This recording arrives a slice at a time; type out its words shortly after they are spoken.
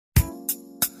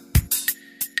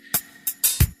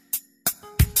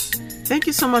Thank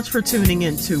you so much for tuning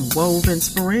in to Wove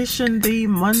Inspiration, the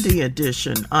Monday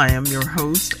edition. I am your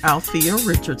host, Althea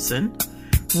Richardson.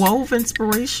 Wove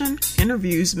Inspiration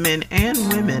interviews men and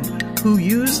women who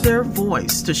use their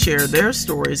voice to share their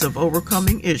stories of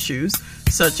overcoming issues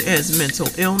such as mental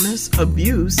illness,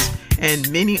 abuse, and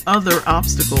many other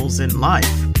obstacles in life.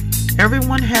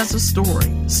 Everyone has a story,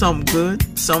 some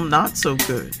good, some not so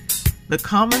good. The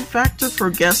common factor for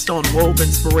guests on Wove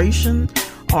Inspiration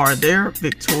are their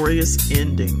victorious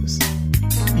endings.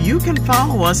 You can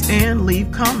follow us and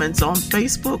leave comments on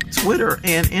Facebook, Twitter,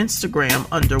 and Instagram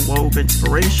under Wove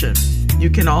Inspiration. You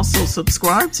can also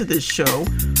subscribe to this show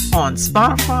on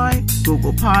Spotify,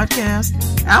 Google Podcast,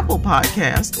 Apple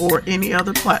Podcast, or any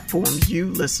other platforms you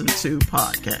listen to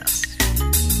podcasts.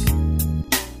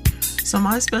 So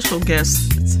my special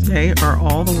guests today are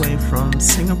all the way from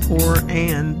Singapore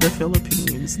and the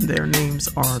Philippines. Their names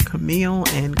are Camille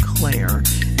and Claire,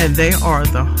 and they are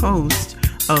the host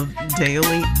of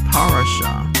Daily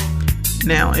Parasha.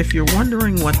 Now, if you're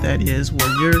wondering what that is,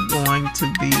 well, you're going to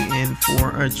be in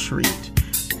for a treat.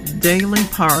 Daily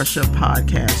Parasha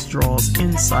podcast draws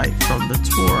insight from the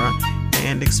Torah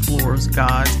and explores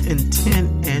God's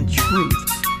intent and truth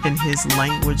in His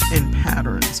language and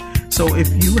patterns. So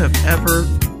if you have ever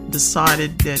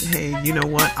decided that, hey, you know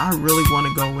what, I really want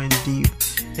to go in deep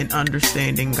in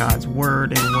understanding God's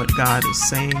word and what God is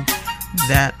saying,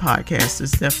 that podcast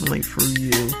is definitely for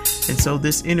you. And so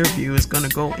this interview is going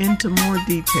to go into more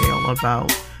detail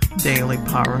about Daily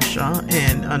Parasha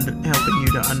and helping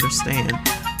you to understand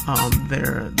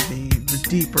the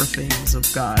deeper things of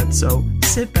God. So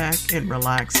sit back and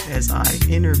relax as I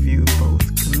interview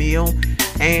both Camille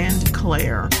and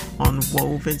Claire on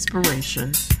Wove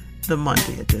Inspiration, the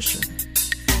Monday edition.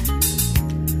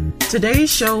 Today's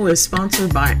show is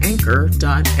sponsored by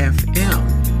Anchor.fm.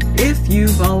 If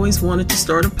you've always wanted to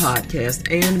start a podcast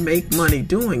and make money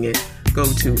doing it, go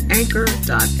to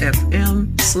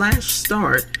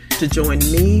Anchor.fm/start to join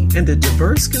me and the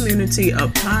diverse community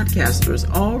of podcasters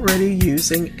already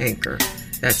using Anchor.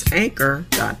 That's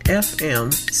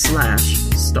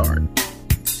Anchor.fm/start.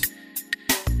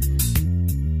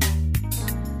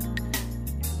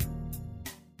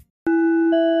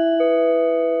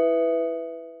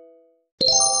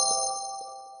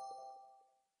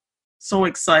 So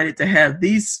excited to have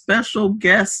these special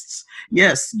guests,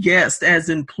 yes, guests as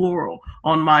in plural,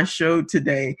 on my show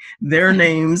today. Their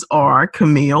names are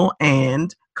Camille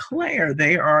and Claire.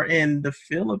 They are in the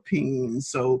Philippines.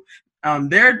 So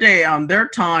their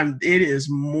time, it is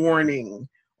morning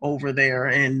over there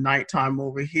and nighttime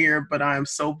over here. But I am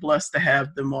so blessed to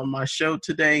have them on my show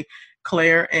today.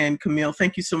 Claire and Camille,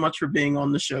 thank you so much for being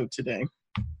on the show today.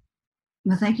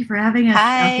 Well, thank you for having us,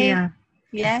 Althea.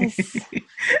 Yes.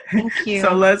 Thank you.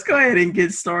 So let's go ahead and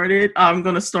get started. I'm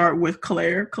going to start with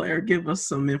Claire. Claire, give us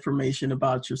some information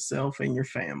about yourself and your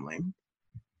family.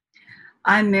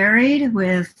 I'm married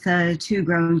with 2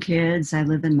 grown kids. I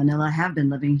live in Manila, have been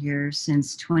living here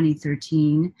since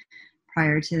 2013.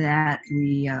 Prior to that,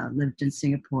 we lived in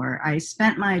Singapore. I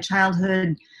spent my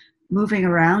childhood moving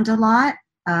around a lot.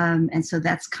 And so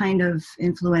that's kind of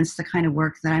influenced the kind of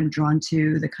work that I'm drawn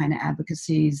to, the kind of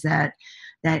advocacies that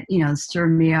stir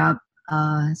me up.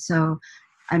 So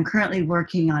I'm currently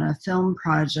working on a film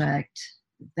project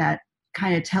that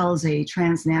kind of tells a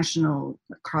transnational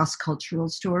cross-cultural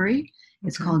story.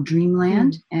 It's called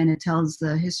Dreamland, and it tells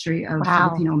the history of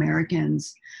Filipino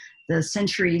Americans, the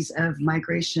centuries of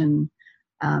migration,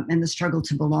 and the struggle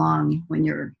to belong when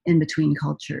you're in between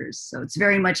cultures. So it's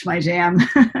very much my jam.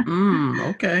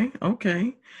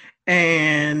 Okay.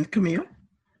 And Camille?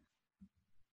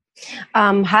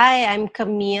 Hi, I'm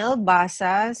Camille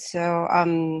Basa. So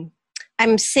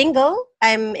I'm single.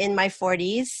 I'm in my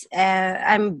 40s.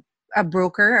 I'm a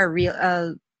broker, a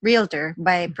realtor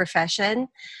by profession.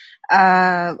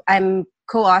 I'm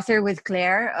co-author with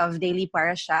Claire of Daily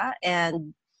Parasha.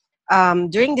 And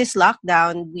during this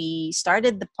lockdown, we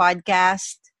started the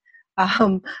podcast.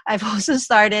 I've also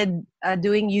started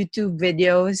doing YouTube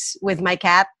videos with my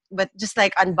cat, but just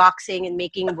like unboxing and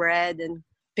making bread and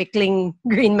pickling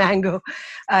green mango,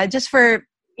 just for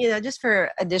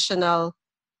additional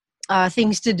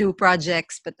things to do,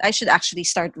 projects. But I should actually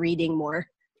start reading more.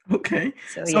 Okay.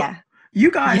 So yeah.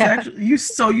 You guys actually you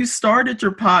started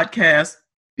your podcast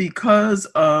because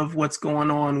of what's going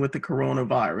on with the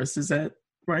coronavirus. Is that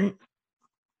right?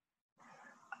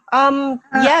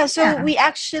 We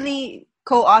actually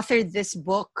co-authored this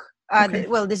book,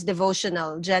 this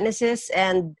devotional, Genesis,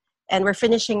 and we're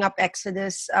finishing up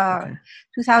Exodus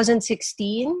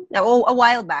 2016, a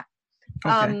while back.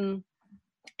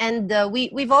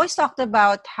 We've always talked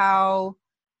about how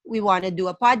we want to do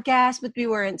a podcast, but we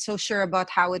weren't so sure about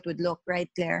how it would look, right,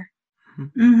 Claire?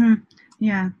 Mm-hmm.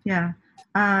 Yeah, yeah.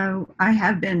 I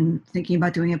have been thinking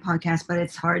about doing a podcast, but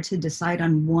it's hard to decide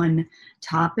on one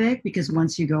topic because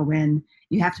once you go in,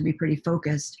 you have to be pretty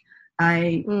focused.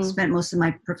 I spent most of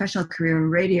my professional career in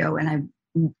radio, and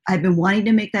I've been wanting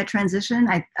to make that transition.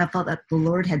 I felt that the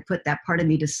Lord had put that part of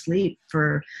me to sleep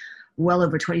for well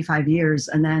over 25 years.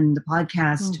 And then the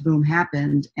podcast boom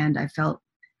happened, and I felt,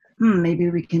 maybe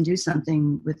we can do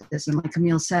something with this. And like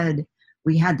Camille said,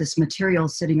 we had this material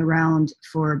sitting around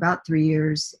for about 3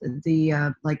 years,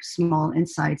 the like small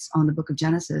insights on the book of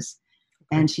Genesis.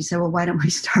 And she said, well, why don't we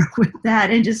start with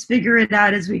that and just figure it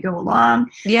out as we go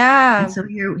along? Yeah. And so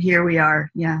here we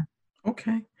are. Yeah.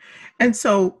 Okay. And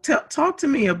so talk to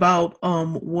me about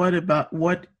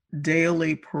what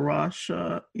daily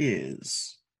parasha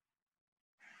is.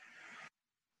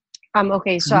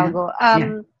 Okay, so I'll go.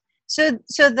 So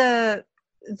the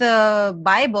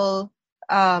Bible,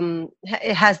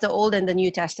 it has the Old and the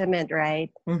New Testament, right?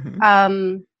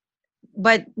 Mm-hmm.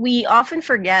 But we often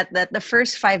forget that the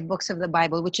first 5 books of the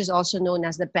Bible, which is also known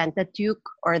as the Pentateuch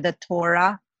or the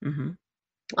Torah,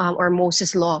 or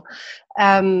Moses' Law,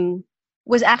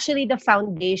 was actually the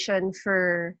foundation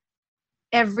for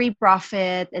every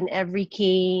prophet and every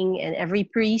king and every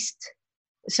priest.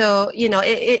 So,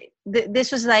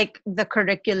 this was like the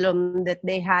curriculum that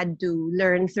they had to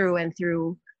learn through and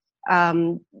through.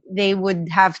 They would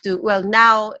have to,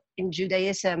 now in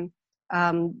Judaism,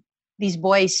 these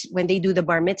boys, when they do the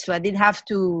bar mitzvah, they'd have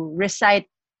to recite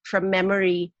from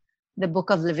memory the book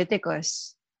of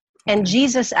Leviticus. And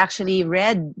Jesus actually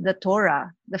read the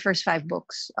Torah, the first 5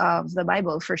 books of the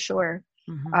Bible, for sure,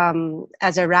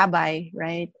 as a rabbi,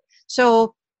 right?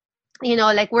 So,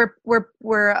 like we're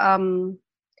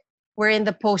in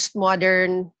the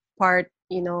postmodern part,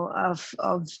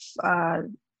 of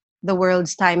the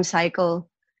world's time cycle.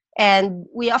 And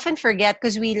we often forget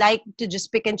because we like to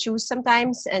just pick and choose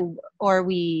sometimes, or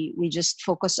we just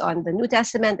focus on the New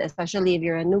Testament, especially if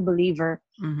you're a new believer.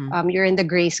 You're in the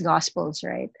grace gospels,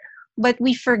 right? But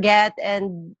we forget,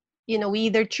 and we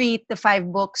either treat the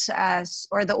 5 books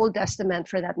or the Old Testament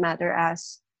for that matter,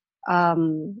 as a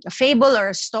fable or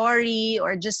a story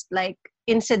or just like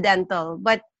incidental.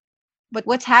 But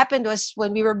what's happened was,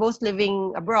 when we were both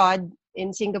living abroad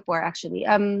in Singapore, actually,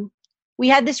 we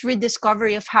had this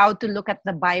rediscovery of how to look at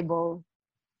the Bible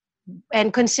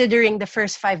and considering the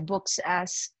first 5 books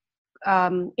as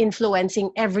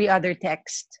influencing every other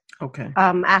text. Okay.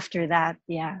 After that,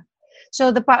 yeah.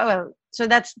 So so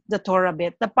that's the Torah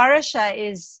bit. The parasha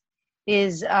is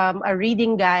a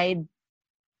reading guide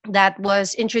that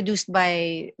was introduced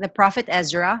by the prophet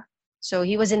Ezra. So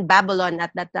he was in Babylon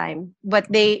at that time, but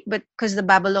because the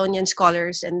Babylonian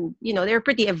scholars, and they're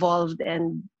pretty evolved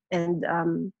and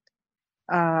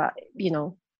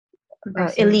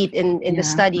elite in the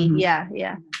study.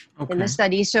 In the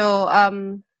study. So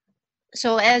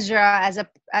Ezra,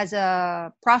 as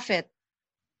a prophet,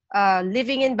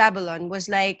 living in Babylon, was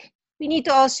like, we need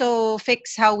to also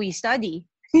fix how we study.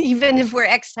 Even if we're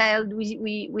exiled,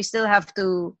 we still have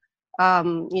to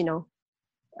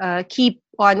keep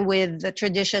on with the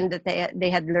tradition that they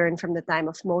had learned from the time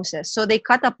of Moses. So they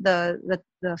cut up the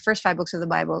first 5 books of the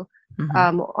Bible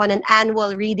on an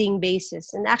annual reading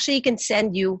basis, and actually can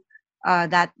send you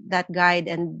that guide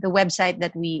and the websites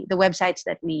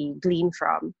that we glean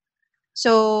from.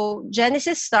 So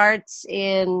Genesis starts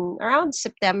in around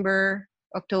September,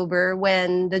 October,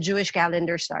 when the Jewish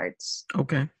calendar starts.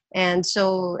 Okay. And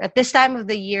so at this time of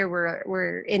the year,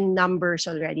 we're in Numbers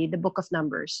already, the book of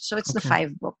Numbers. So it's the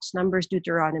 5 books: Numbers,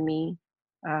 Deuteronomy.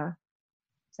 Is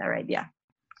that right? Yeah.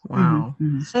 Wow.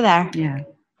 So there.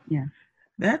 Yeah.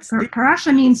 That's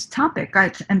parasha means topic.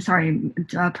 I'm sorry.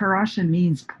 Parasha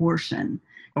means portion.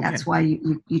 Okay. That's why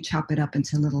you chop it up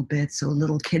into little bits so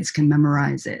little kids can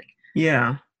memorize it.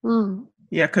 Yeah.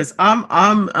 Yeah, because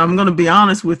I'm going to be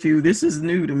honest with you. This is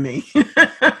new to me.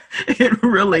 It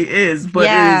really is, but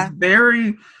it is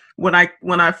very. When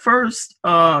I first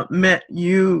met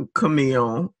you,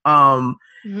 Camille,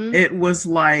 it was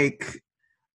like,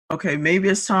 okay, maybe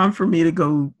it's time for me to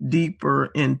go deeper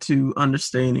into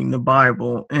understanding the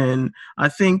Bible. And I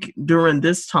think during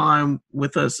this time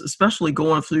with us, especially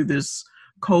going through this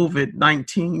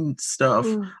COVID-19 stuff,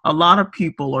 a lot of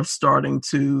people are starting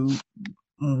to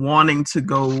wanting to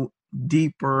go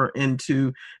deeper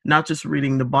into not just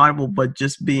reading the Bible, but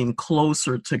just being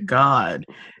closer to God.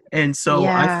 And so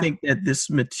I think that this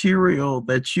material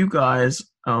that you guys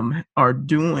are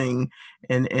doing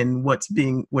and what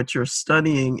you're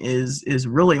studying is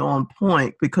really on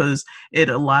point, because it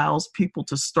allows people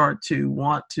to start to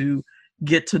want to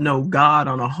get to know God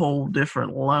on a whole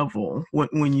different level.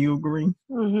 When you agree?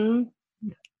 Mm-hmm.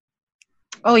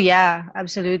 Oh yeah,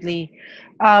 absolutely.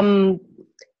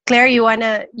 Claire, you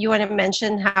wanna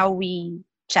mention how we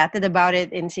chatted about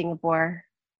it in Singapore?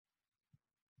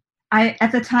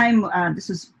 At the time, this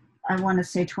was, I want to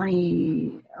say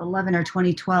 2011 or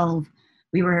 2012.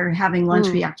 We were having lunch.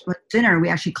 Dinner. We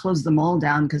actually closed the mall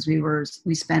down because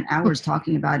we spent hours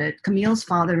talking about it. Camille's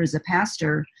father is a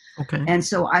pastor, Okay. and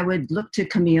so I would look to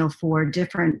Camille for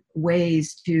different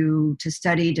ways to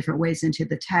study, different ways into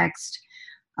the text,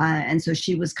 and so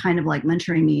she was kind of like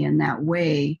mentoring me in that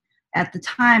way. At the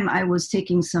time, I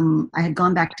had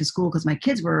gone back to school because my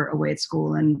kids were away at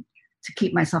school, and to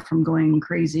keep myself from going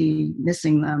crazy,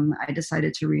 missing them, I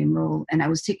decided to re-enroll. And I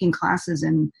was taking classes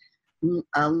in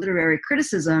literary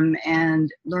criticism and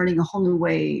learning a whole new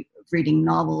way of reading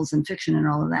novels and fiction and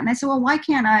all of that. And I said, well, why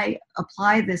can't I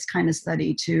apply this kind of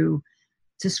study to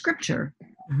scripture?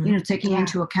 Mm-hmm. Taking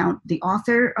into account the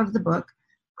author of the book,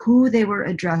 who they were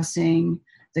addressing,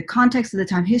 the context of the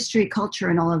time, history, culture,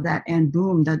 and all of that. And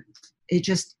boom, it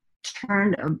just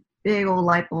turned a big old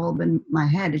light bulb in my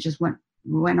head. It just went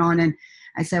on, and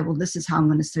I said, well, this is how I'm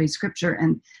going to study scripture.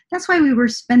 And that's why we were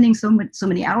spending so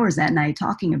many hours that night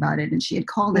talking about it. And she had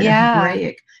called it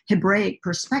a Hebraic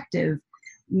perspective,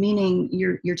 meaning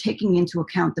you're taking into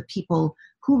account the people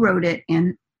who wrote it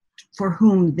and for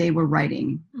whom they were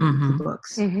writing the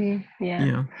books. Mm-hmm.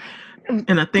 Yeah.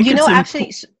 And I think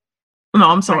actually. No,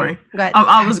 I'm sorry. Go ahead.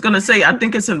 I was going to say, I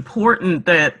think it's important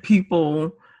that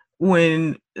people,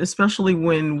 especially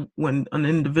when an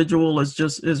individual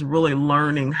is really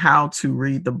learning how to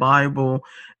read the Bible,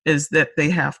 is that they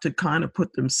have to kind of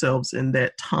put themselves in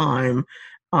that time,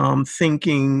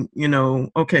 thinking,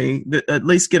 okay, at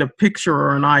least get a picture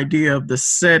or an idea of the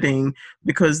setting,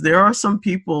 because there are some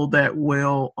people that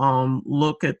will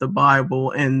look at the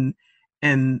Bible and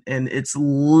it's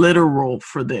literal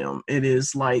for them. It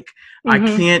is like, I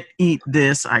can't eat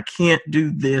this, I can't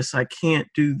do this, I can't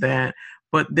do that.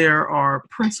 But there are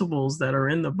principles that are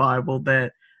in the Bible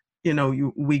that,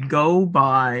 we go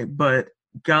by, but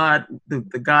God, the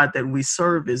God that we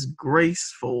serve is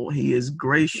graceful. He is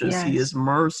gracious. Yes. He is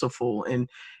merciful.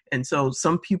 And so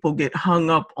some people get hung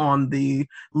up on the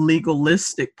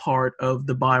legalistic part of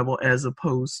the Bible as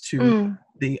opposed to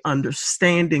the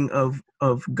understanding of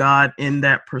God in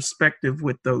that perspective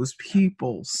with those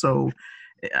people. So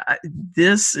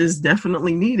this is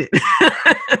definitely needed.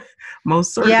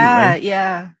 Most certainly.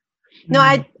 Yeah. No,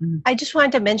 I just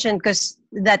wanted to mention, because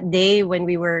that day when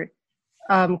we were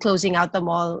closing out the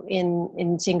mall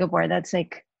in Singapore, that's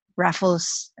like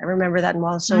Raffles. I remember that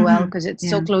mall so well because it's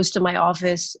so close to my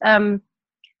office. And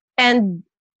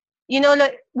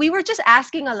we were just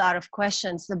asking a lot of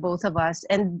questions, the both of us,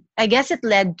 and I guess it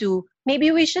led to maybe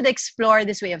we should explore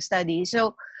this way of study.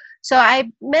 So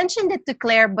I mentioned it to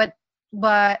Claire, but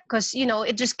because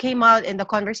it just came out in the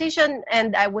conversation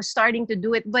and I was starting to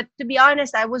do it. But to be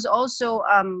honest, I was also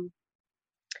I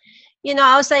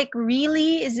was like,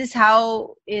 really, is this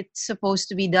how it's supposed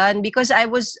to be done? Because I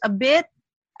was a bit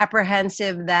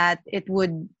apprehensive that it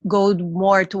would go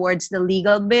more towards the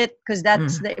legal bit, because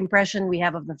that's the impression we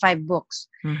have of the 5 books.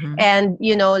 And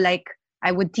like,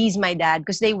 I would tease my dad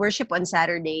because they worship on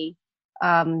Saturday,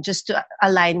 just to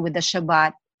align with the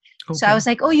Shabbat. Okay. So I was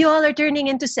like, oh, you all are turning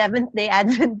into Seventh-day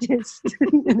Adventists,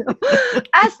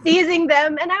 as teasing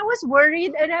them. And I was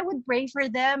worried, and I would pray for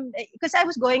them because I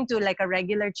was going to like a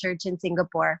regular church in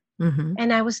Singapore.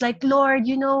 And I was like, Lord,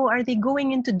 are they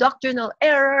going into doctrinal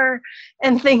error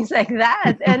and things like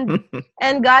that?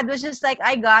 And God was just like,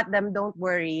 I got them. Don't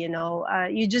worry.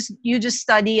 You just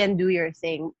study and do your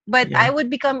thing. But I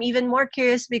would become even more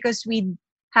curious because we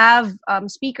have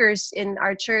speakers in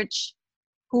our church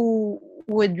who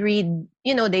would read,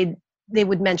 they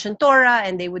would mention Torah,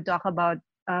 and they would talk about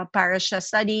parasha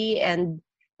study, and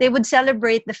they would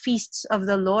celebrate the feasts of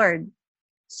the Lord.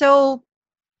 So,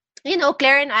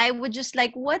 Claire and I would just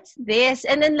like, what's this?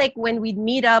 And then like when we'd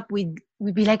meet up, we'd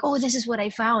be like, oh, this is what I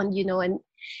found,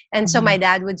 and so my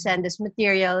dad would send us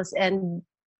materials, and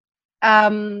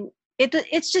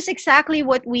it's just exactly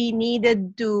what we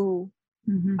needed to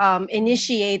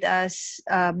initiate us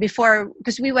before,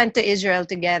 because we went to Israel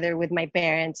together with my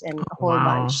parents and a whole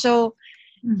bunch. So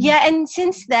and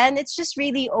since then it's just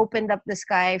really opened up the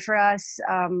sky for us.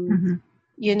 And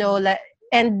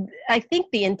I think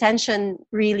the intention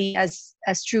really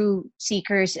as true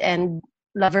seekers and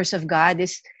lovers of God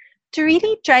is to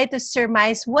really try to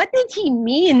surmise, what did he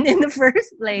mean in the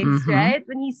first place, right?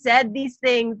 When he said these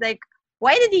things, like,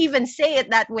 why did he even say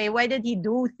it that way? Why did he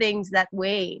do things that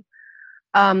way?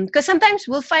 Because sometimes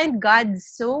we'll find God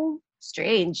so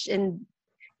strange, and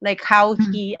like how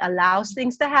he allows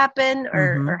things to happen,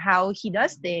 or how he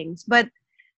does things. But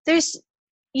there's,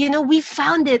 we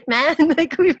found it, man.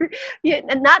 Like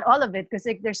and not all of it, because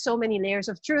like there's so many layers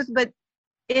of truth, but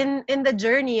in the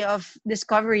journey of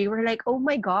discovery, we're like, oh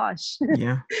my gosh,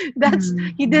 Yeah.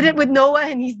 he did it with Noah,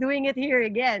 and he's doing it here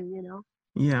again,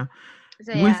 Yeah.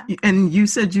 So yeah. And you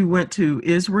said you went to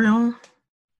Israel?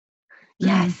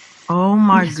 Yes. Oh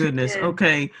my Yes, we goodness. did.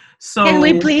 Okay. So Can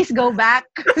we please go back?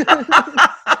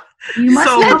 You must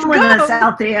So- come with Let's us, go.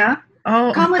 Althea.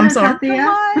 Oh, Come with I'm us, sorry. Althea.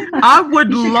 I would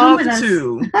You should come love with us.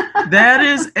 to. That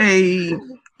is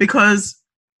because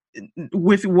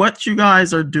with what you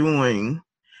guys are doing,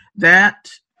 that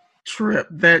trip,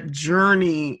 that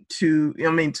journey to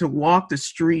walk the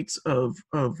streets of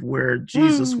where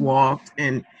Jesus walked,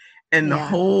 and the Yeah.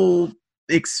 whole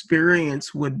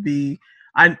experience would be,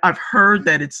 I've heard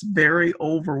that it's very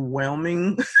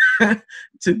overwhelming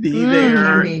to be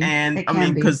there, be. and It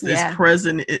can be. because Yeah.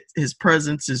 his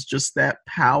presence is just that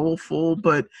powerful.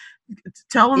 But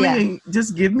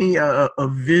just give me a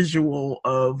visual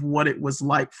of what it was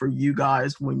like for you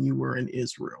guys when you were in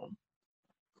Israel.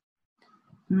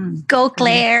 Go,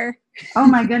 Claire. Oh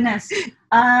my goodness.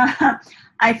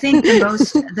 I think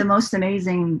the most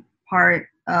amazing part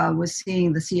was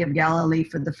seeing the Sea of Galilee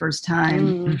for the first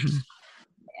time.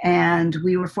 And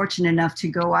we were fortunate enough to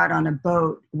go out on a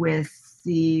boat with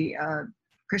the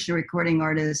Christian recording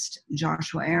artist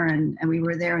Joshua Aaron, and we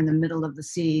were there in the middle of the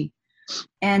sea.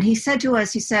 And he said to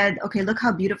us, okay, look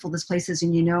how beautiful this place is,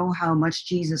 and you know how much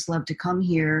Jesus loved to come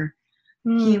here.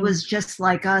 He was just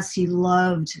like us. He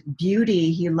loved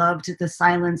beauty. He loved the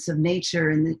silence of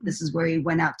nature, and this is where he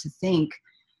went out to think.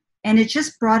 And it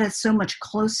just brought us so much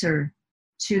closer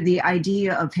to the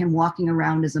idea of him walking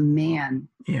around as a man,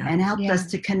 and helped us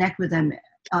to connect with him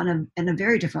on a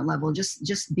very different level.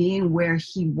 Just being where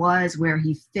he was, where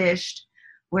he fished,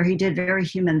 where he did very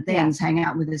human things, hang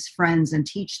out with his friends and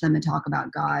teach them and talk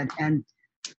about God.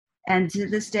 And to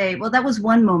this day, well, that was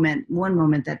one moment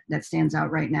that stands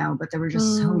out right now, but there were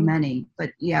just so many.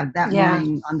 But that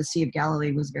morning on the Sea of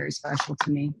Galilee was very special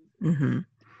to me.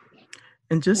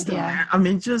 And just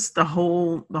just the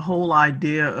whole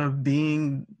idea of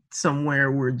being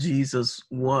somewhere where Jesus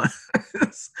was.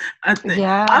 I think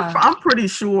I'm pretty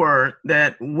sure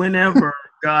that whenever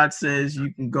God says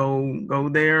you can go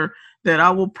there, that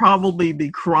I will probably be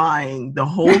crying the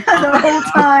whole time. The whole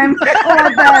time. Oh,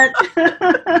 I bet.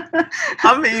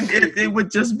 I mean, it would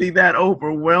just be that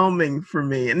overwhelming for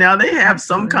me. Now they have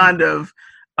some kind of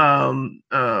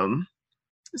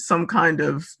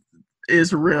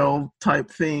Israel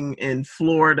type thing in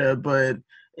Florida, but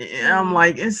I'm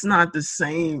like, it's not the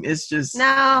same. It's just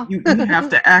you have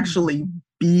to actually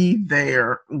be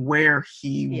there where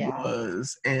he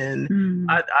was, and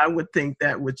I would think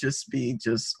that would just be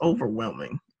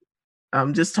overwhelming.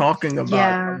 I'm just talking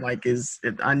about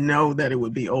I know that it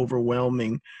would be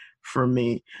overwhelming for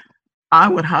me. I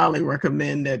would highly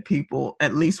recommend that people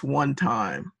at least one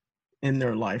time in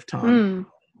their lifetime,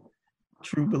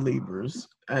 true believers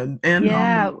and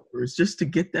non-believers, just to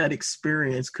get that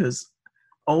experience, because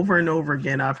over and over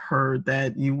again I've heard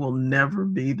that you will never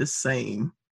be the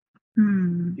same.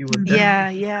 You will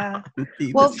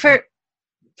Well,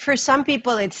 for some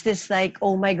people it's this like,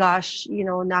 oh my gosh,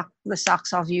 knock the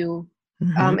socks off you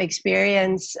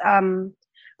experience.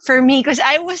 For me, because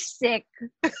I was sick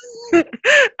and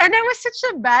I was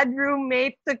such a bad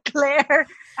roommate to Claire.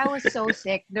 I was so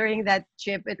sick during that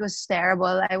trip. It was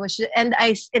terrible. In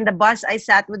the bus I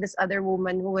sat with this other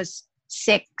woman who was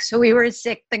sick, so we were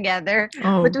sick together.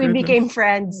 But we became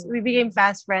friends. We became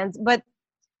fast friends. But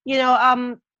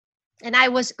and I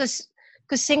was, because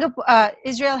Singapore,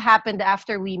 Israel happened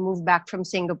after we moved back from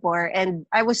Singapore, and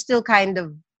I was still kind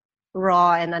of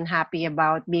raw and unhappy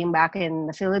about being back in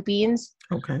the Philippines.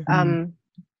 Okay. And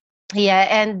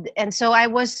so I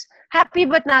was happy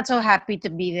but not so happy to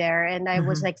be there, and I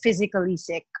was like physically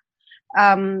sick.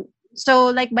 So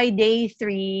like by day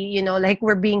 3, like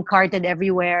we're being carted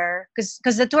everywhere,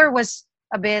 because the tour was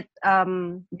a bit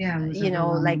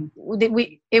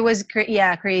it was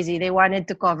crazy. They wanted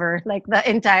to cover like the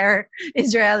entire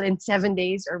Israel in 7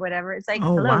 days or whatever. It's like,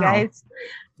 hello guys.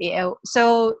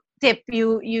 So tip,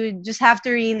 you just have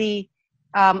to really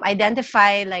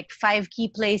identify like 5 key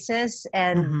places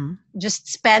and just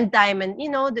spend time, and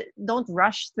don't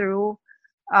rush through.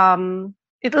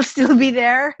 It'll still be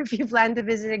there if you plan to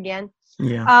visit again.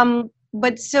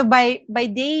 But so by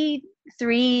day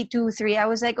 3, I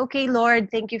was like, okay, Lord,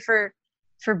 thank you for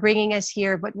bringing us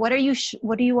here, but what do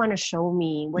you want to show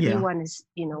me? What do you want to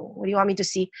what do you want me to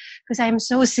see? Because I'm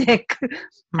so sick.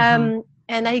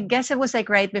 And I guess it was like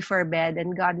right before bed,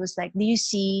 and God was like, do you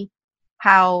see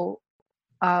how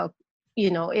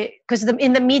because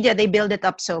in the media they build it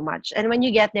up so much, and when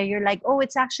you get there, you're like, oh,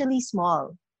 it's actually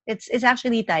small. It's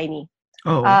actually tiny.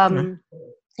 Oh, okay.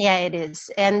 Yeah, it is.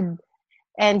 And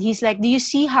he's like, do you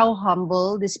see how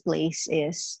humble this place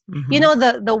is? Mm-hmm. You know,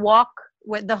 the walk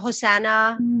with the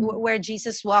Hosanna where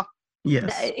Jesus walked.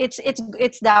 Yes.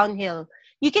 It's downhill.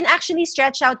 You can actually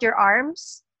stretch out your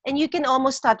arms and you can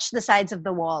almost touch the sides of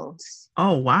the walls.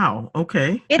 Oh, wow.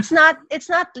 Okay. It's not,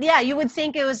 yeah, you would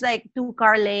think it was like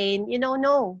 2-car lane,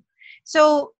 no.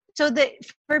 So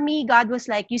for me, God was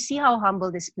like, you see how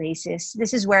humble this place is.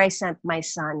 This is where I sent my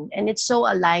son. And it's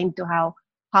so aligned to how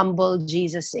humble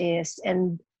Jesus is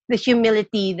and the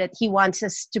humility that he wants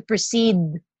us to proceed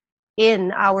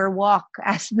in our walk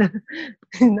as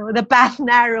the path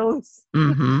narrows.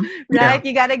 Mm-hmm. Right? Yeah.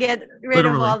 You got to get rid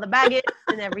of all the baggage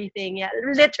and everything. Yeah,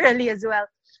 literally as well.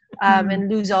 And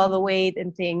lose all the weight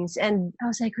and things. And I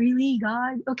was like, really,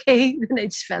 God? Okay. Then I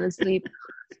just fell asleep.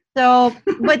 So,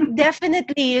 but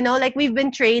definitely, like we've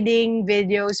been trading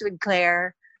videos with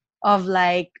Claire of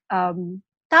like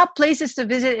top places to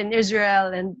visit in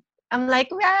Israel. And I'm like,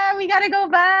 we got to go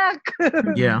back.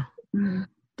 Yeah,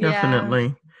 definitely.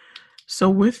 Yeah. So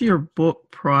with your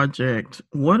book project,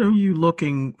 what are you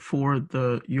looking for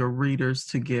your readers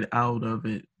to get out of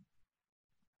it?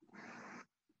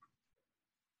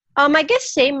 I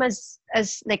guess same as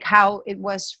like how it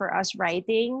was for us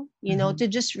writing, to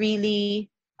just really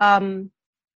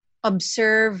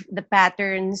observe the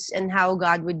patterns and how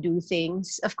God would do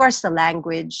things. Of course, the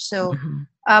language. So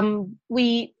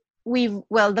the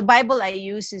Bible I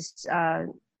use is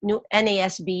New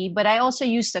NASB, but I also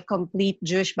use the complete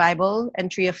Jewish Bible and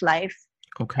Tree of Life.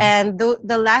 Okay. And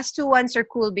the last two ones are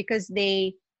cool because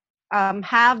they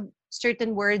have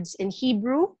certain words in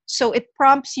Hebrew, so it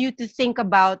prompts you to think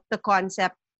about the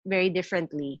concept very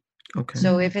differently. Okay.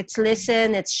 So if it's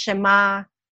listen, it's Shema,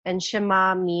 and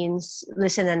Shema means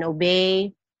listen and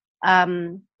obey.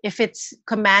 If it's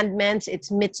commandments, it's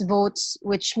mitzvot,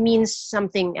 which means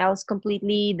something else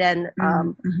completely than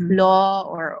law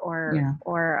or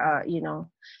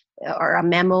a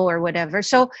memo or whatever.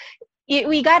 So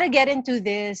we got to get into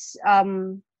this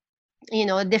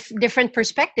different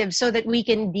perspectives so that we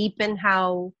can deepen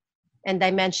how and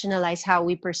dimensionalize how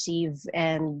we perceive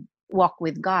and walk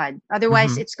with God.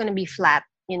 Otherwise, it's going to be flat,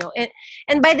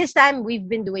 And by this time, we've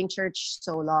been doing church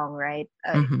so long, right?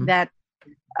 That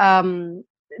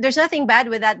there's nothing bad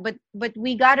with that, but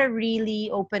we got to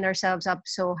really open ourselves up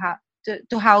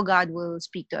to how God will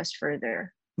speak to us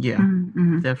further. Yeah,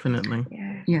 definitely.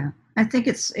 Yeah. I think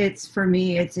it's for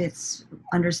me, it's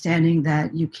understanding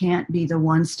that you can't be the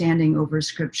one standing over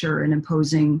scripture and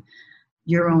imposing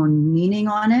your own meaning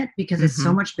on it, because it's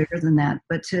so much bigger than that.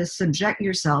 But to subject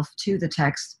yourself to the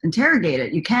text, interrogate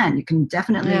it. You can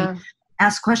definitely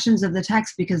ask questions of the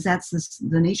text, because that's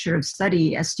the nature of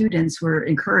study. As students, we're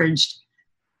encouraged,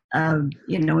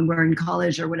 when we're in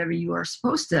college or whatever, you are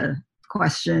supposed to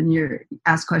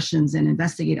ask questions and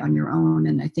investigate on your own.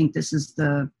 And I think this is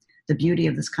the beauty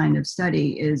of this kind of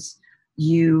study, is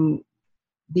you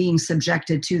being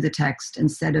subjected to the text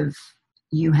instead of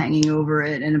you hanging over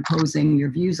it and imposing your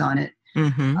views on it.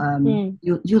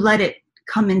 You let it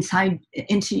come into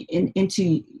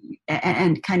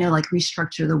and kind of like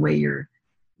restructure the way you're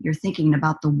thinking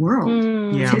about the world.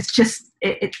 It's just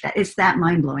it's that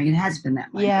mind-blowing. It has been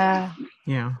that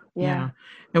mind-blowing. Yeah.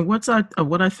 And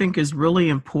what I think is really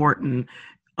important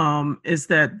is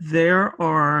that there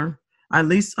are, at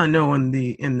least I know in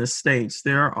the States,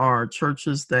 there are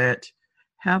churches that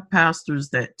have pastors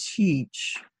that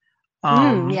teach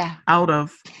out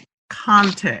of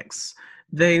context.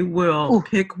 They will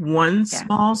pick one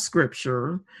small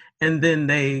scripture and then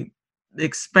they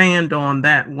expand on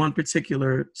that one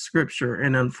particular scripture.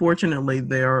 And unfortunately,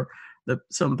 there are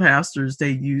some pastors,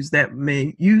 may use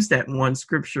that one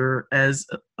scripture as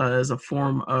a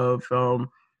form of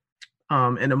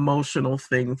an emotional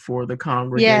thing for the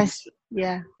congregation. Yes.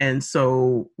 Yeah. And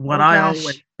so what I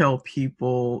always tell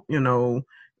people,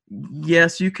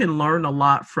 yes, you can learn a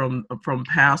lot from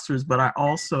pastors, but I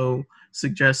also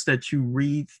suggest that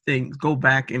you go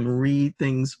back and read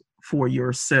things for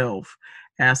yourself.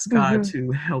 Ask God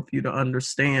to help you to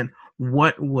understand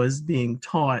what was being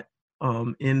taught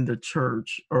in the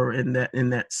church or in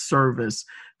that service,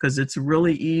 because it's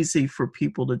really easy for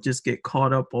people to just get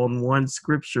caught up on one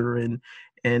scripture and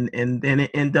then it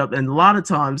end up, and a lot of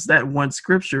times that one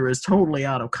scripture is totally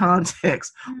out of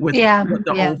context with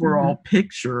the overall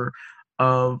picture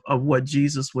of what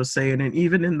Jesus was saying. And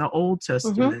even in the Old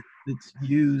Testament, it's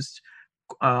used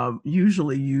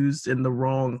usually used in the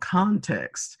wrong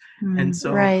context. And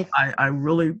so Right. I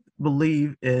really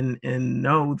believe and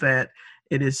know that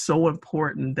it is so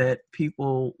important that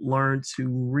people learn to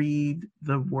read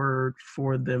the word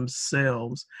for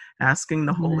themselves, asking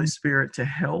the Holy Spirit to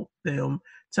help them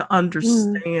to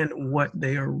understand what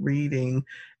they are reading,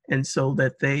 and so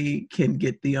that they can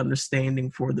get the understanding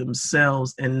for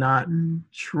themselves and not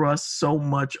trust so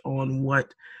much on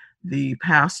what the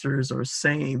pastors are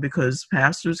saying, because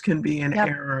pastors can be in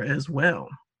error as well.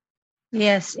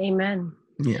 Yes, amen.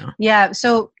 Yeah. Yeah,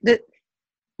 so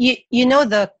you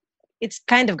know it's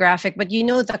kind of graphic, but you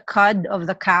know the cud of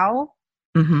the cow?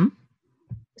 Mm-hmm.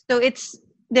 So it's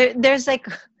there's like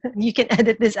you can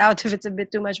edit this out if it's a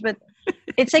bit too much, but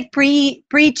it's like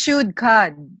pre-chewed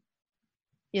cud,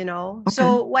 you know. Okay.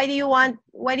 So why do you want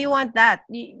that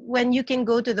when you can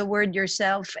go to the word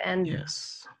yourself and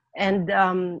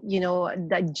you know,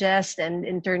 digest and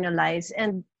internalize?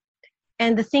 And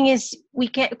the thing is, we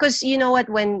can't, because you know what,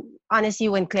 when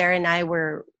Claire and I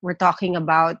were talking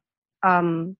about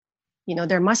you know,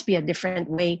 there must be a different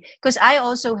way, because I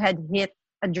also had hit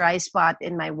a dry spot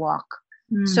in my walk.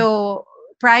 So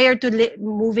prior to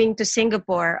moving to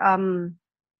Singapore,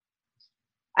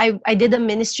 I did a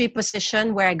ministry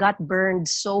position where I got burned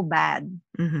so bad.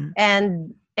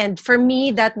 And for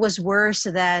me, that was worse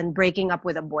than breaking up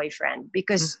with a boyfriend,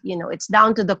 because you know, it's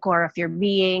down to the core of your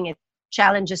being. It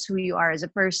challenges who you are as a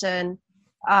person.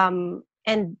 And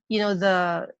you know,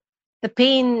 the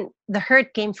pain, the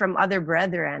hurt came from other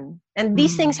brethren, and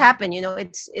these things happen, you know.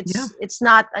 It's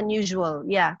not unusual,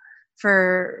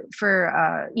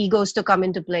 for egos to come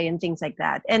into play and things like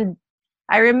that. And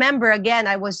I remember, again,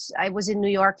 I was in New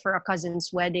York for a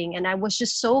cousin's wedding, and I was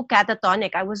just so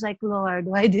catatonic. I was like, Lord,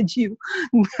 why did you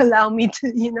allow me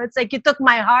to, you know, it's like you took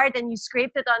my heart and you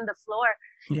scraped it on the floor.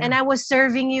 And I was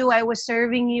serving you,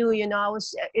 you know,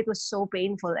 it was so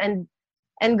painful.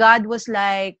 And God was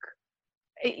like,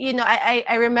 you know,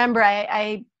 I remember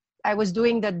I was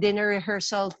doing the dinner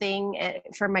rehearsal thing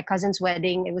for my cousin's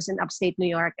wedding. It was in upstate New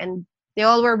York, and they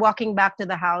all were walking back to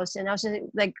the house, and I was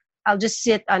like, I'll just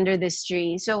sit under this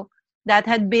tree. So that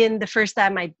had been the first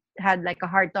time I had like a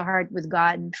heart-to-heart with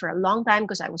God for a long time,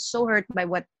 because I was so hurt by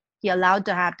what he allowed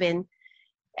to happen.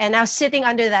 And I was sitting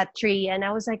under that tree, and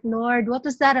I was like, Lord, what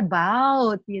was that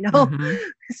about? You know,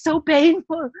 so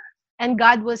painful. And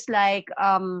God was like,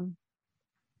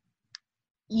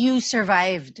 you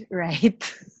survived,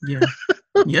 right? Yeah.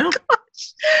 Yeah.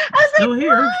 I was still like,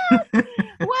 here.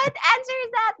 what answer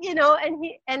is that? You know,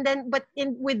 but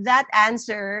with that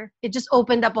answer, it just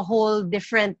opened up a whole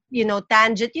different, you know,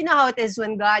 tangent. You know how it is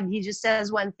when God, he just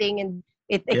says one thing and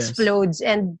it explodes.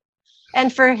 And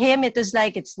for him, it was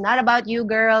like, it's not about you,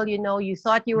 girl. You know, you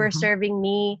thought you were serving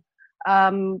me.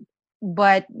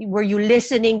 But were you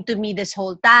listening to me this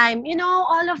whole time? You know,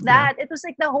 all of that. It was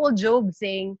like the whole Job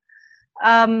thing.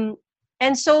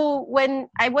 And so when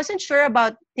I wasn't sure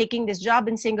about taking this job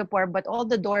in Singapore, but all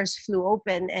the doors flew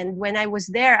open. And when I was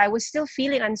there, I was still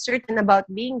feeling uncertain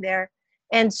about being there.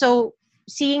 And so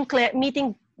seeing Claire,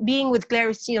 being with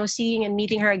Claire, you know, seeing and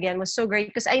meeting her again was so great,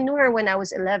 because I knew her when I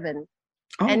was 11.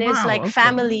 And it's like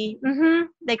family.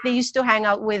 Like they used to hang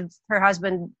out with her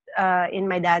husband in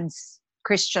my dad's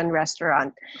Christian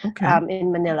restaurant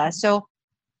in Manila. So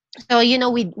you know,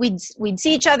 we'd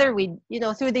see each other. We'd, you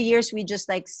know, through the years, we just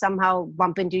like somehow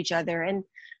bump into each other.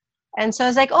 And so I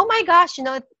was like, oh my gosh, you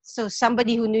know, so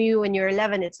somebody who knew you when you're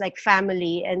 11, it's like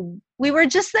family. And we were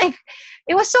just like,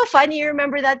 it was so funny. You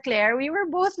remember that, Claire? We were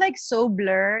both like so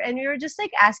blur, and we were just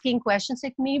like asking questions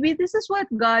like, maybe this is what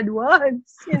God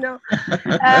wants, you know?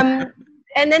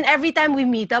 And then every time we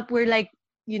meet up, we're like,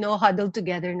 you know, huddled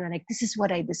together, and we're like, this is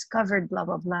what I discovered, blah,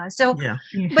 blah, blah. So,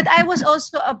 but I was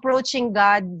also approaching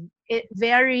God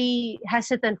very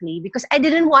hesitantly, because I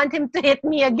didn't want him to hit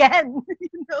me again.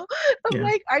 You know, I'm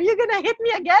like, are you gonna hit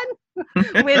me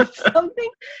again with something?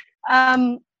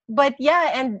 But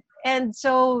yeah, and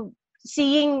so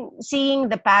seeing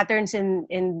the patterns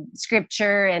in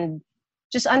scripture, and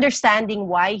just understanding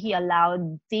why he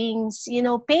allowed things, you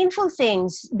know, painful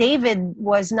things. David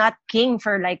was not king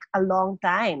for like a long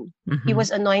time. He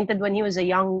was anointed when he was a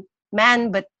young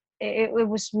man, but it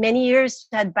was many years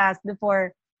had passed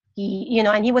before he, you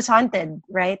know, and he was haunted,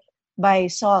 right, by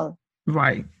Saul.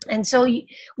 Right. And so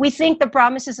we think the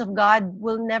promises of God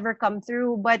will never come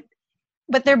through, but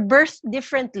they're birthed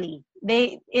differently.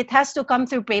 It has to come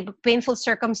through painful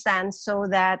circumstance, so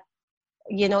that,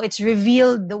 you know, it's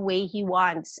revealed the way he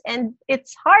wants. And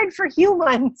it's hard for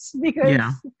humans, because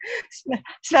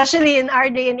especially in our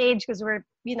day and age, because we're,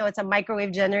 you know, it's a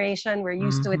microwave generation. We're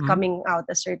used to it coming out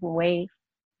a certain way.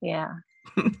 Yeah.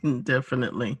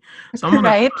 Definitely. So I'm gonna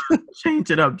Right?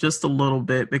 change it up just a little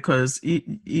bit because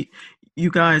you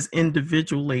guys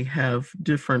individually have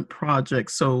different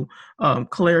projects. So,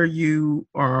 Claire, you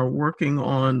are working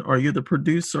on, are you the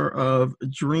producer of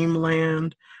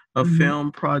Dreamland, a Mhm.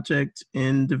 film project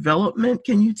in development?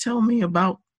 Can you tell me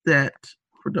about that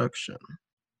production?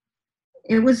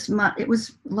 It was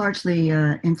largely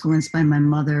influenced by my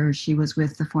mother. She was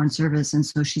with the Foreign Service, and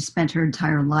so she spent her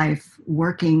entire life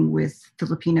working with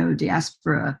Filipino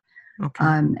diaspora. Okay.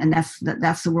 And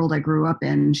that's the world I grew up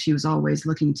in. She was always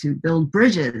looking to build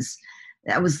bridges.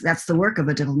 That's the work of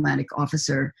a diplomatic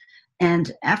officer.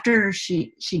 And after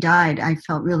she died, I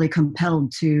felt really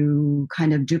compelled to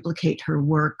kind of duplicate her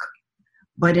work,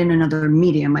 but in another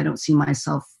medium. I don't see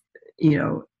myself,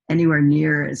 anywhere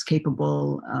near as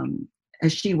capable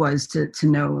as she was to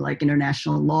know like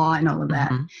international law and all of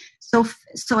that. Mhm.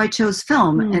 So I chose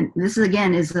film, and this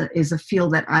again is a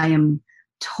field that I am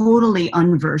totally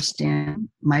unversed in.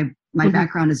 My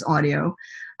background is audio.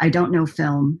 I don't know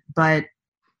film, but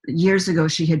years ago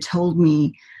she had told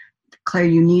me, Claire,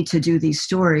 you need to do these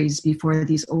stories before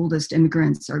these oldest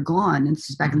immigrants are gone. And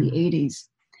this is back in the 80s.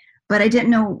 But I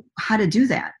didn't know how to do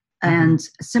that. And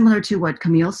similar to what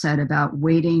Camille said about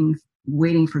waiting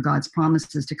for God's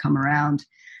promises to come around,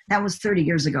 that was 30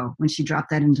 years ago when she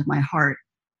dropped that into my heart.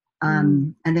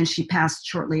 And then she passed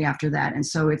shortly after that. And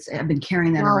so I've been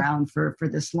carrying that around for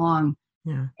this long.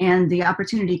 Yeah. And the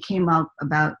opportunity came up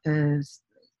about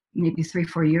maybe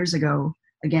 3-4 years ago,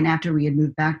 again, after we had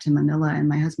moved back to Manila. And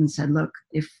my husband said, look,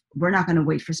 if we're not going to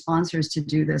wait for sponsors to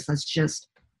do this, let's just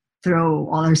throw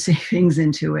all our savings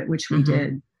into it, which we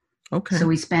did. Okay. So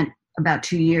we spent about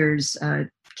 2 years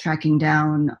tracking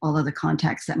down all of the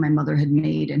contacts that my mother had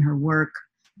made in her work,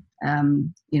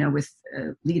 with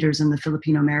leaders in the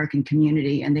Filipino American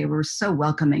community. And they were so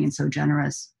welcoming and so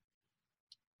generous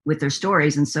with their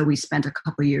stories. And so we spent a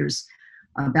couple years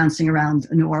bouncing around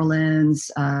New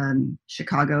Orleans,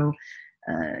 Chicago,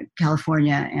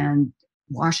 California, and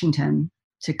Washington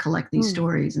to collect these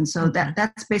stories. And so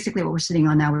that's basically what we're sitting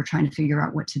on now. We're trying to figure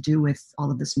out what to do with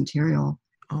all of this material.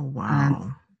 Oh,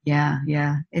 wow. Yeah.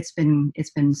 It's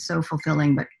been so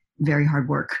fulfilling, but very hard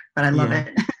work, but I love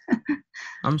it.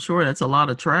 I'm sure that's a lot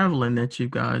of traveling that you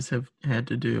guys have had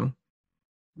to do.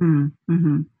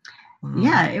 Mm-hmm. Wow.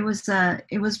 Yeah, it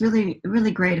was really,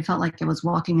 really great. It felt like I was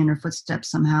walking in her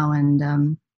footsteps somehow,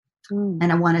 and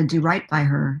I want to do right by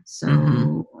her.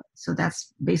 So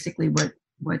that's basically what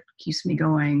keeps me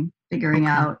going, figuring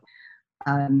out.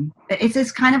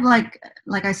 It's kind of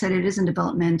like I said, it is in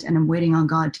development, and I'm waiting on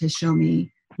God to show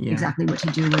me exactly what to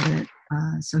do with it.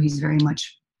 So he's very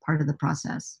much part of the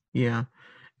process. Yeah.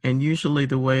 And usually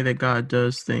the way that God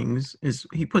does things is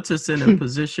he puts us in a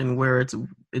position where it's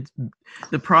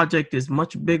the project is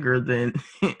much bigger than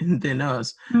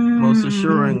us, most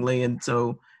assuredly. And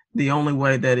so the only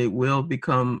way that it will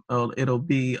become, it'll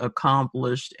be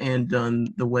accomplished and done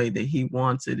the way that he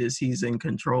wants it is he's in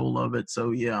control of it.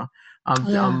 So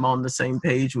I'm on the same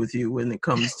page with you when it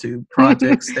comes to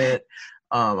projects that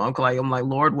I'm like,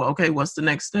 Lord, well, okay, what's the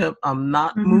next step? I'm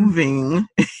not moving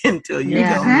until you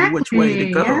tell me which way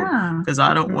to go, because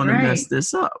I don't want to mess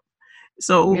this up.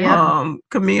 So,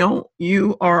 Camille,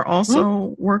 you are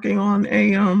also working on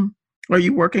are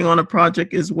you working on a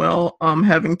project as well,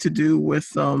 having to do with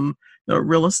the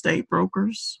real estate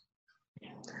brokers?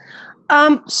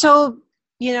 So,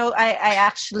 I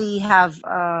actually have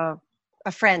a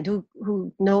friend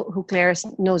who Claire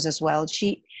knows as well.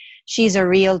 She's a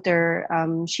realtor.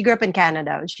 She grew up in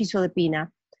Canada. She's Filipina.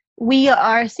 We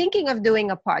are thinking of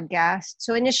doing a podcast.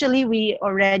 So initially, we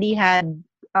already had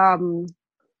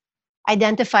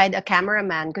identified a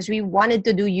cameraman because we wanted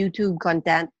to do YouTube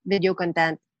content, video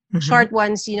content, short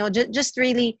ones. Just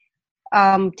really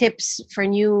tips for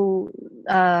new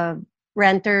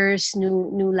renters,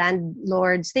 new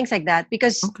landlords, things like that.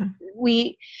 Because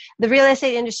the real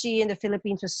estate industry in the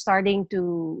Philippines was starting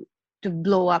to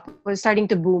blow up, was starting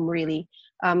to boom, really.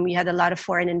 We had a lot of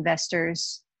foreign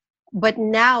investors. But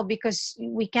now, because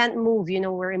we can't move,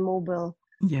 we're immobile.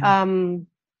 So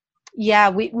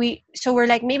we're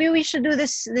like, maybe we should do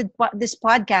this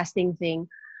podcasting thing.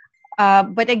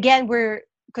 But again, we're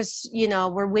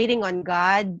waiting on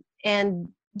God. And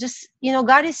just,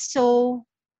 God is so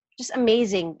just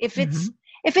amazing. If it's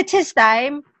his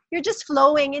time, you're just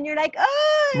flowing and you're like,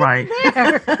 oh, right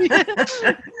there. And it's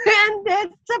a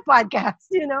podcast,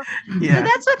 So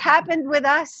that's what happened with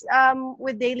us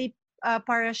with Daily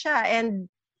Parasha. And,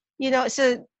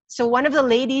 so one of the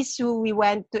ladies who we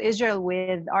went to Israel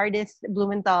with, Ardith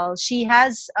Blumenthal, she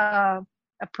has a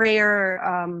a prayer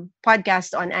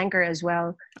podcast on Anchor as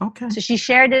well. Okay. So she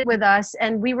shared it with us,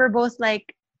 and we were both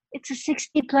like, it's a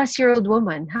 60-plus-year-old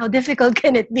woman. How difficult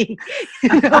can it be?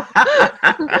 You know?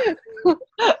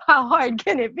 How hard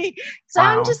can it be? So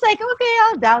Wow. I'm just like, okay,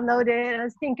 I'll download it. I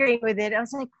was tinkering with it. I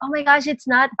was like, oh my gosh, it's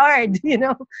not hard, you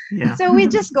know? Yeah. So we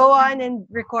just go on and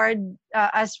record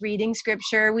us reading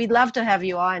scripture. We'd love to have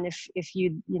you on if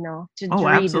you, you know, to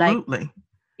read absolutely.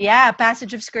 a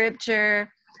passage of scripture.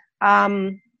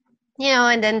 You know,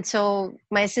 and then so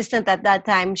my assistant at that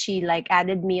time, she like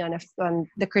added me on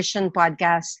the Christian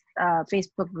podcast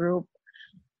Facebook group.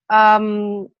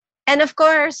 And of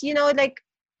course, you know, like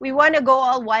we want to go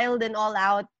all wild and all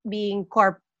out being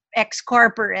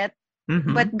ex-corporate,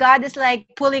 Mm-hmm. but God is like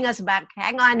pulling us back.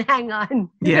 Hang on.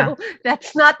 You Yeah. know,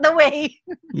 that's not the way.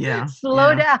 Yeah.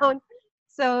 Slow yeah. down.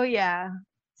 So yeah.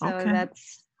 So Okay.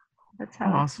 that's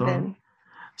how Awesome. it's been.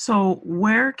 So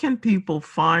where can people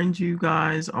find you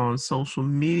guys on social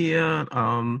media,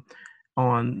 on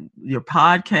your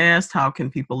podcast? How can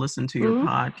people listen to your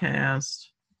podcast?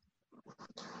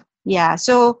 Yeah,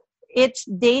 so it's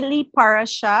Daily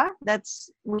Parasha.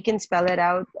 We can spell it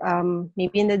out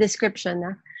maybe in the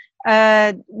description.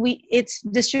 It's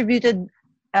distributed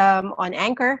on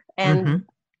Anchor and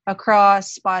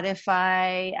across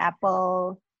Spotify,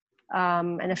 Apple,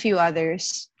 and a few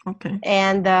others. Okay.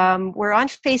 And we're on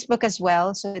Facebook as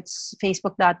well. So it's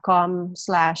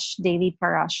facebook.com/Daily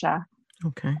Parasha.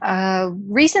 Okay.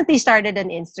 Recently started an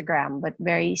Instagram, but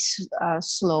very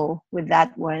slow with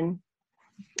that one.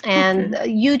 And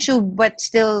YouTube, but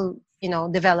still, you know,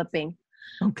 developing.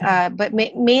 Okay. But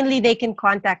mainly they can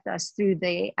contact us through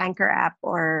the Anchor app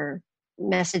or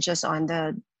message us on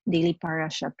the Daily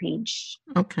Parasha page.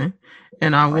 Okay.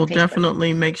 And I will Facebook.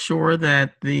 definitely make sure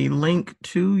that the link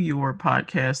to your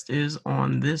podcast is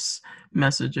on this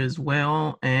message as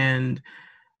well. And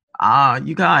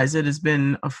you guys, it has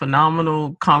been a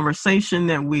phenomenal conversation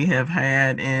that we have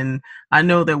had. And I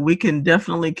know that we can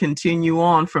definitely continue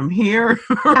on from here,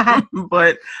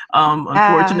 but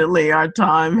unfortunately our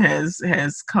time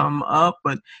has come up,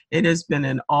 but it has been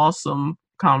an awesome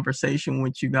conversation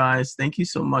with you guys. Thank you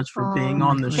so much for being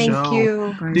on the show. Thank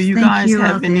you. Do you guys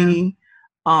have any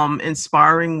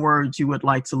inspiring words you would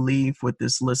like to leave with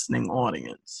this listening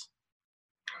audience?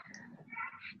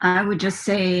 I would just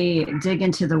say dig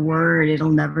into the word.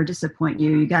 It'll never disappoint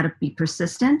you. You got to be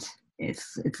persistent.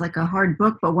 It's like a hard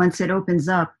book, but once it opens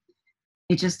up,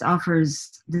 it just offers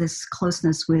this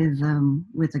closeness with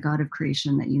the God of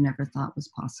creation that you never thought was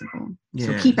possible. Yes.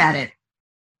 So keep at it.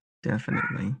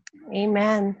 Definitely.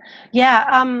 Amen.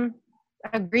 Yeah,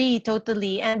 agree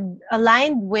totally. And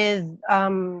aligned with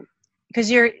because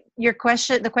your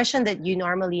question, the question that you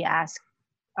normally ask,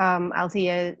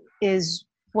 Althea, is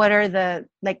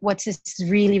what's this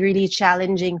really, really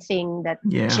challenging thing that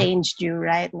changed you,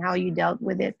 right? And how you dealt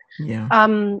with it. Yeah.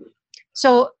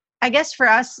 So I guess for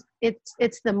us,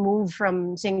 it's the move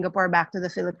from Singapore back to the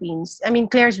Philippines. I mean,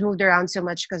 Claire's moved around so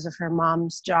much because of her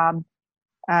mom's job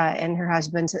and her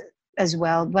husband's as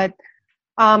well. But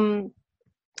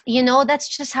you know, that's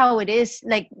just how it is.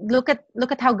 Like, look at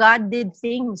how God did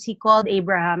things. He called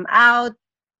Abraham out,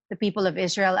 the people of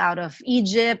Israel out of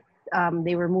Egypt.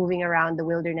 They were moving around the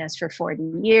wilderness for 40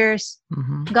 years.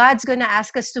 Mm-hmm. God's going to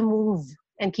ask us to move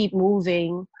and keep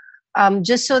moving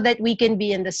just so that we can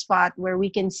be in the spot where we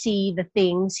can see the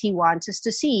things he wants us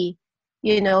to see,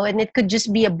 you know, and it could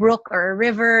just be a brook or a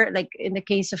river, like in the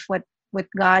case of what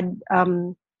God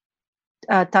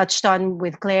touched on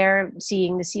with Claire,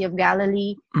 seeing the Sea of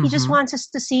Galilee. Mm-hmm. He just wants us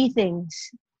to see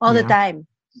things all the time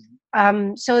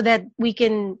so that we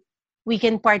can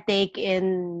partake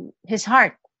in his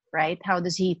heart. Right? How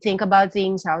does he think about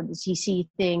things? How does he see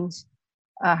things?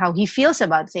 How he feels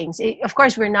about things? Of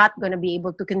course, we're not going to be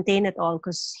able to contain it all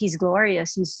because he's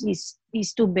glorious. He's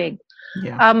too big.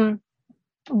 Yeah.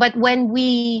 But when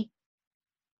we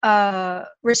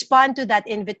respond to that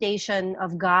invitation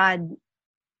of God,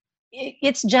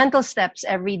 it's gentle steps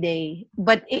every day.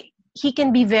 But he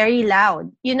can be very loud.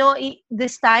 You know,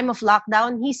 this time of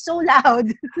lockdown, he's so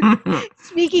loud,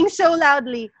 speaking so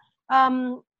loudly,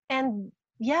 and.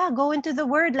 Yeah, go into the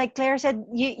word. Like Claire said,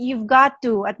 you've got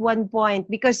to at one point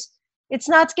because it's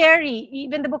not scary.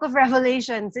 Even the book of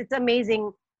Revelations, it's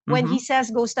amazing. When he says,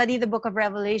 go study the book of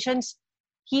Revelations,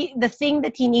 the thing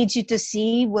that he needs you to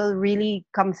see will really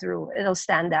come through. It'll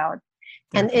stand out.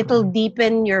 Definitely. And it'll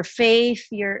deepen your faith.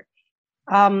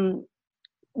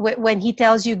 When he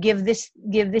tells you, give this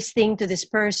thing to this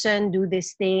person, do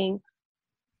this thing,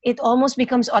 it almost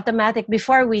becomes automatic.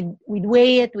 Before we'd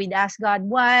weigh it, we'd ask God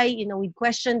why, you know, we'd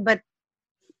question. But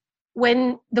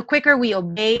when the quicker we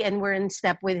obey and we're in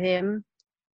step with him,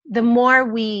 the more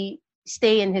we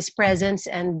stay in his presence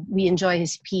and we enjoy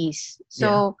his peace.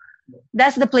 So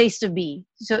that's the place to be.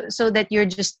 So that you're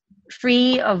just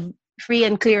free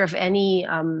and clear of any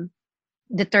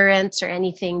deterrents or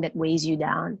anything that weighs you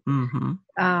down.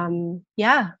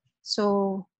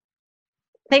 So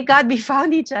thank God we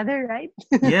found each other, right?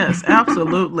 Yes,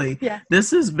 absolutely. Yeah.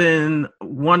 This has been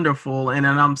wonderful. And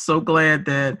I'm so glad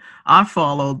that I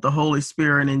followed the Holy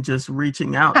Spirit in just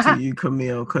reaching out to you,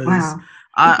 Camille, because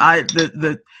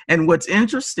and what's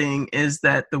interesting is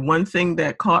that the one thing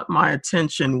that caught my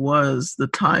attention was the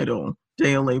title,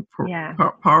 Daily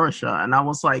Parasha. And I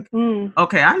was like,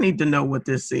 okay, I need to know what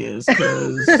this is.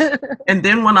 And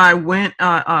then when I went,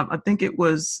 I think it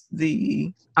was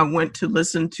I went to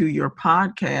listen to your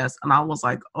podcast, and I was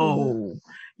like, oh,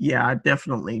 yeah, I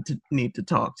definitely need to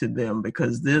talk to them,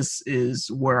 because this is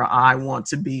where I want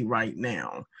to be right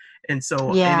now. And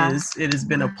so it has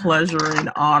been a pleasure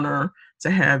and honor to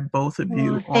have both of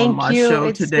you on my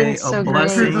show today. So a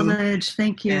blessing. Privilege.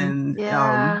 Thank you. And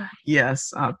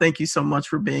yes, thank you so much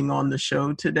for being on the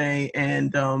show today.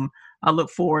 And I look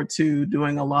forward to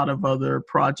doing a lot of other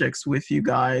projects with you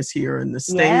guys here in the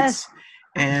States.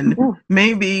 And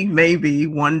maybe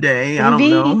one day, I don't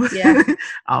know,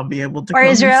 I'll be able to come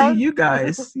and see you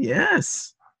guys.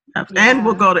 Yes. And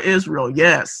we'll go to Israel.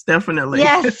 Yes, definitely.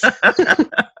 Yes.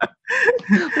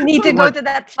 We need to go to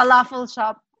that falafel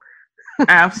shop.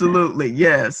 Absolutely.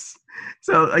 Yes.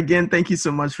 So again, thank you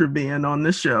so much for being on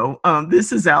the show.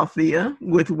 This is Althea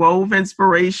with Wove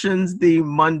Inspirations, the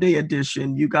Monday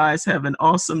edition. You guys have an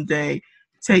awesome day.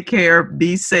 Take care.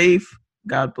 Be safe.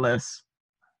 God bless.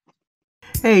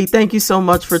 Hey, thank you so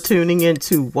much for tuning in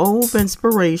to Wove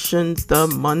Inspirations, the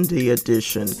Monday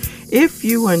edition. If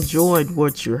you enjoyed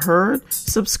what you heard,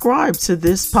 subscribe to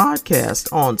this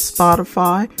podcast on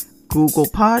Spotify, Google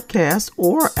Podcasts,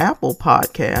 or Apple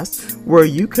Podcasts, where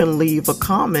you can leave a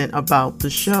comment about the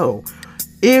show.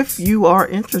 If you are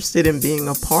interested in being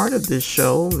a part of this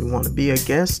show, you want to be a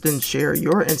guest and share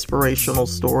your inspirational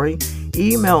story,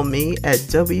 email me at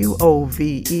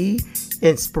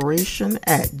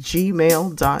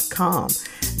woveinspiration@gmail.com.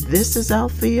 This is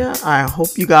Althea. I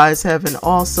hope you guys have an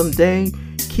awesome day.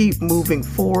 Keep moving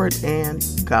forward, and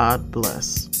God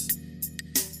bless.